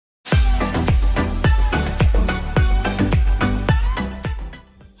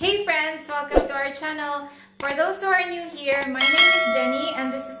our channel. For those who are new here, my name is Jenny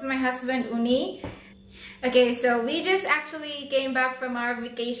and this is my husband Unni. Okay, so we just actually came back from our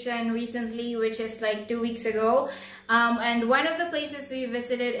vacation recently, which is like 2 weeks ago. And one of the places we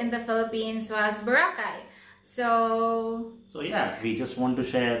visited in the Philippines was Boracay. So yeah, we just want to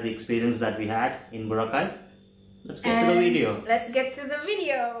share the experience that we had in Boracay. Let's get to the video. Let's get to the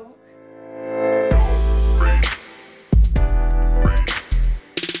video.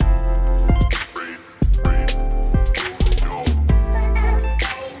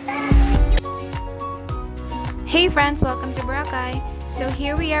 Hey friends, welcome to Boracay. So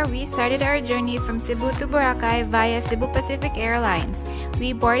here we are, we started our journey from Cebu to Boracay via Cebu Pacific Airlines.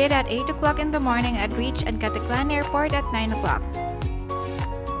 We boarded at 8 o'clock in the morning and reached at Caticlan Airport at 9 o'clock.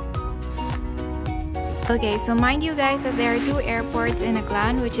 Okay, so mind you guys that there are two airports in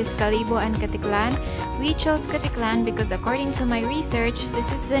Aklan, which is Kalibo and Caticlan. We chose Caticlan because according to my research,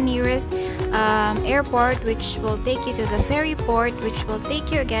 this is the nearest airport, which will take you to the ferry port, which will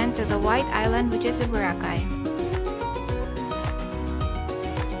take you again to the White Island, which is in Boracay.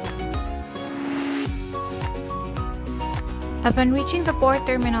 Upon reaching the port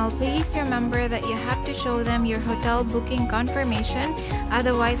terminal, please remember that you have to show them your hotel booking confirmation,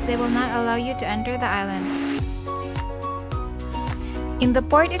 otherwise they will not allow you to enter the island. In the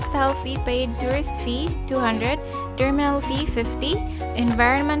port itself, we paid tourist fee 200, terminal fee 50,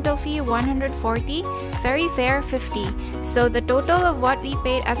 environmental fee 140, ferry fare 50. So the total of what we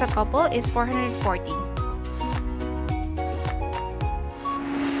paid as a couple is 440.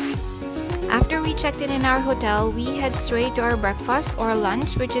 After we checked in our hotel, we head straight to our breakfast or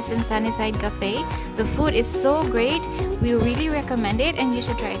lunch, which is in Sunnyside Cafe. The food is so great, we really recommend it and you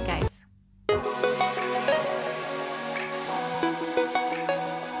should try it, guys.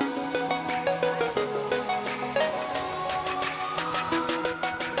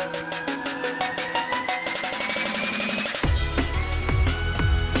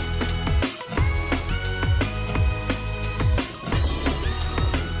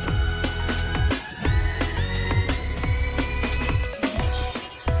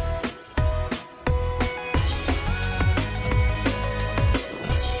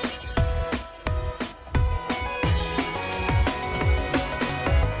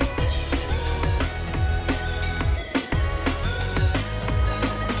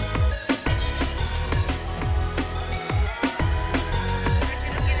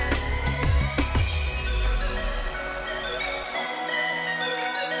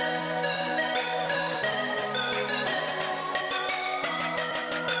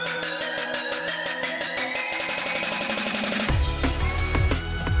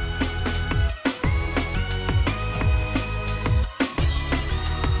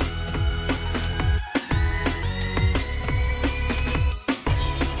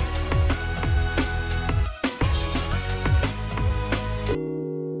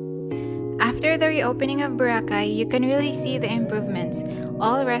 After the reopening of Boracay, you can really see the improvements.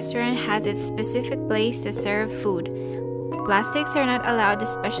 All restaurant has its specific place to serve food. Plastics are not allowed,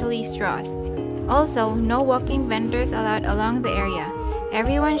 especially straws. Also, no walking vendors allowed along the area.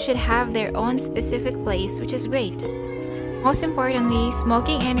 Everyone should have their own specific place, which is great. Most importantly,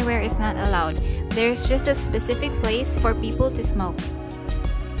 smoking anywhere is not allowed. There's just a specific place for people to smoke.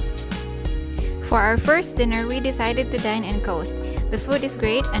 For our first dinner, we decided to dine in Coast. The food is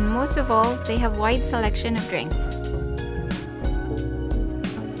great and most of all, they have wide selection of drinks.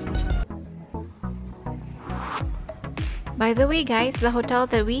 By the way guys, the hotel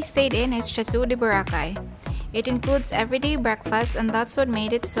that we stayed in is Chateau de Boracay. It includes everyday breakfast and that's what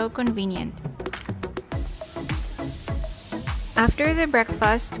made it so convenient. After the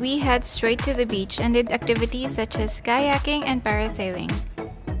breakfast, we head straight to the beach and did activities such as kayaking and parasailing.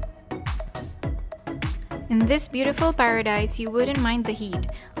 In this beautiful paradise, you wouldn't mind the heat.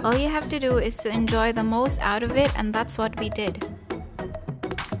 All you have to do is to enjoy the most out of it, and that's what we did.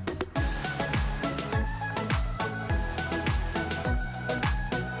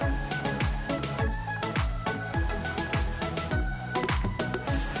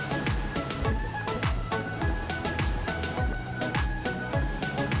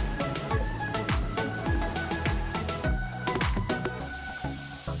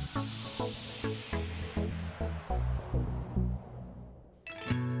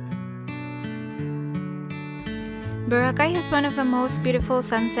 Boracay is one of the most beautiful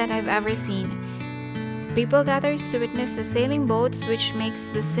sunsets I've ever seen. People gathers to witness the sailing boats, which makes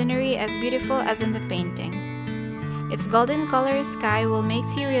the scenery as beautiful as in the painting. Its golden color sky will make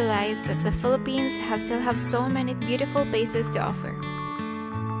you realize that the Philippines still have so many beautiful places to offer.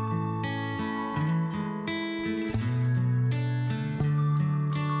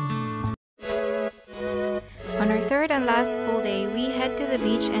 third and last full day, we head to the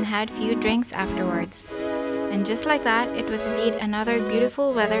beach and had few drinks afterwards. And just like that, it was indeed another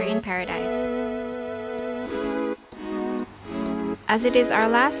beautiful weather in paradise. As it is our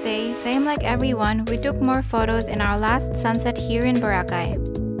last day, same like everyone, we took more photos in our last sunset here in Boracay.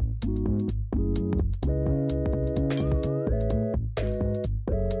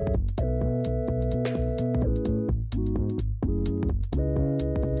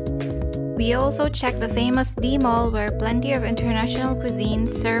 We also checked the famous D Mall, where plenty of international cuisine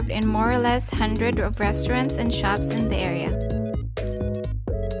served in more or less 100 of restaurants and shops in the area.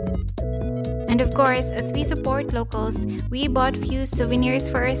 And of course, as we support locals, we bought few souvenirs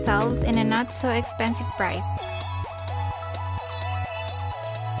for ourselves in a not so expensive price.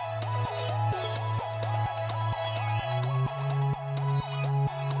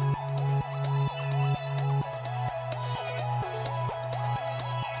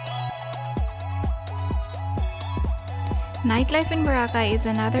 Nightlife in Boracay is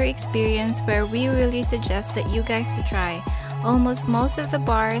another experience where we really suggest that you guys to try. Almost most of the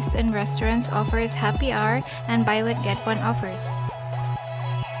bars and restaurants offers happy hour and buy one get one offers.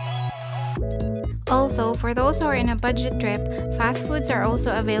 Also, for those who are in a budget trip, fast foods are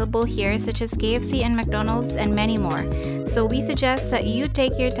also available here, such as KFC and McDonald's and many more. So we suggest that you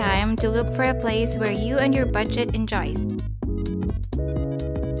take your time to look for a place where you and your budget enjoys.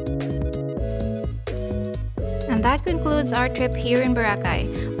 And that concludes our trip here in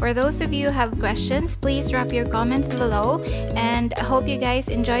Boracay. For those of you who have questions, please drop your comments below, and I hope you guys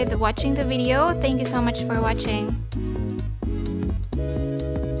enjoyed watching the video. Thank you so much for watching.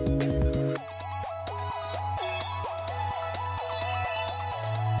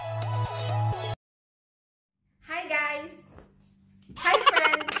 Hi guys! Hi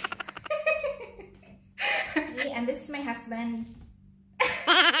friends! Okay, and this is my husband.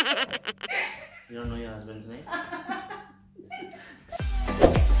 You don't know your husband's name?